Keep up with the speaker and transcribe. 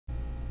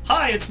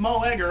Hi, it's Mo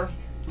Egger.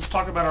 Let's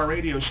talk about our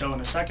radio show in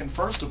a second.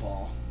 First of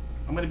all,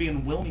 I'm going to be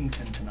in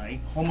Wilmington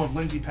tonight, home of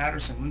Lindsay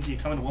Patterson. Lindsay, you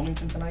coming to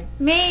Wilmington tonight?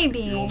 Maybe.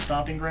 Your old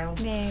stomping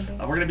grounds? Maybe.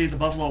 We're going to be at the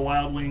Buffalo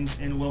Wild Wings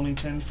in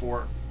Wilmington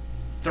for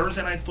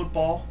Thursday Night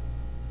Football,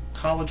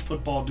 College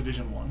Football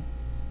Division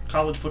I,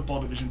 College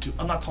Football Division II.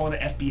 I'm not calling it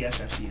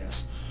FBS,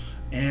 FCS.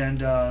 And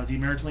the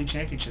American League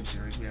Championship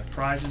Series. We have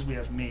prizes, we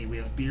have me, we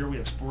have beer, we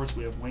have sports,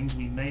 we have wings.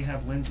 We may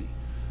have Lindsay.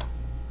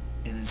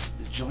 And is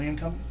Jillian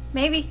coming?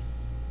 Maybe.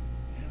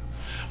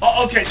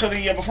 Oh, okay, so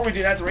before we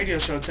do that, the radio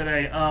show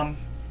today,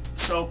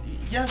 so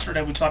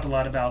yesterday we talked a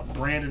lot about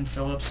Brandon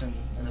Phillips and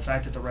the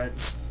fact that the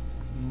Reds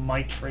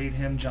might trade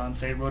him. John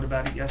Fay wrote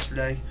about it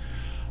yesterday.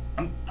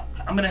 I'm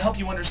going to help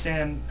you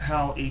understand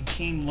how a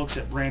team looks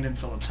at Brandon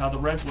Phillips, how the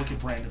Reds look at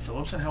Brandon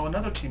Phillips, and how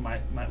another team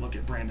might look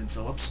at Brandon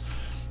Phillips.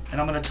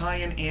 And I'm going to tie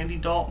in Andy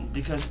Dalton,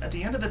 because at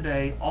the end of the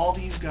day, all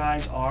these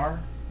guys are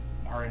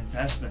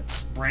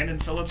investments. Brandon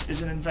Phillips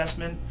is an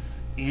investment.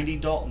 Andy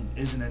Dalton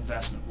is an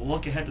investment. We'll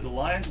look ahead to the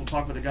Lions. We'll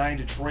talk with a guy in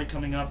Detroit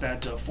coming up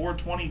at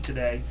 4:20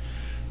 today.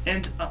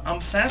 And I'm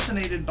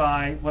fascinated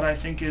by what I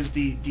think is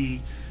the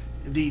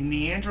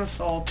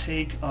Neanderthal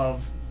take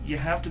of you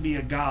have to be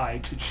a guy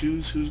to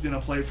choose who's going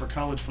to play for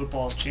college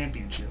football's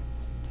championship.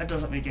 That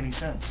doesn't make any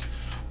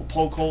sense. We'll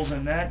poke holes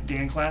in that.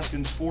 Dan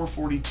Claskin's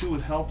 442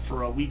 with help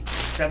for Week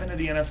 7 of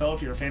the NFL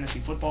if you're a fantasy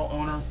football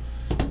owner.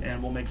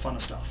 And we'll make fun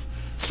of stuff.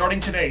 Starting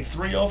today,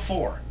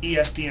 3:04,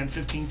 ESPN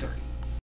 1530.